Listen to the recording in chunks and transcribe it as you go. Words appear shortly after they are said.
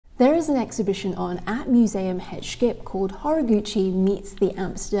There is an exhibition on at Museum Het Schip called Horiguchi Meets the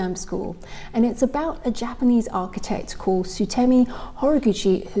Amsterdam School, and it's about a Japanese architect called Sutemi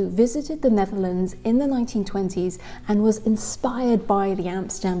Horiguchi who visited the Netherlands in the 1920s and was inspired by the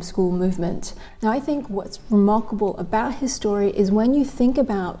Amsterdam School movement. Now, I think what's remarkable about his story is when you think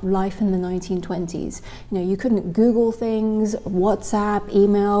about life in the 1920s, you couldn't Google things, WhatsApp,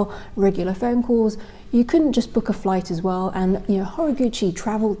 email, regular phone calls. You couldn't just book a flight as well, and Horiguchi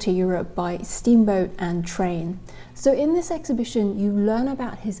traveled to Europe by steamboat and train. So in this exhibition, you learn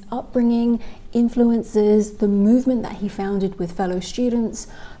about his upbringing, influences, the movement that he founded with fellow students,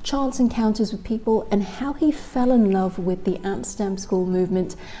 chance encounters with people, and how he fell in love with the Amsterdam School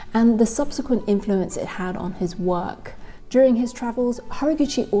movement and the subsequent influence it had on his work. During his travels,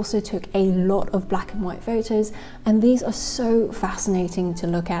 Horiguchi also took a lot of black and white photos, and these are so fascinating to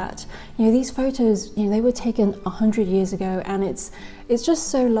look at. These photos, they were taken 100 years ago, and it's just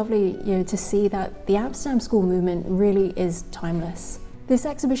so lovely, to see that the Amsterdam School movement really is timeless. This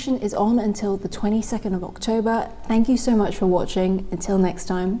exhibition is on until the 22nd of October. Thank you so much for watching. Until next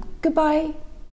time, goodbye.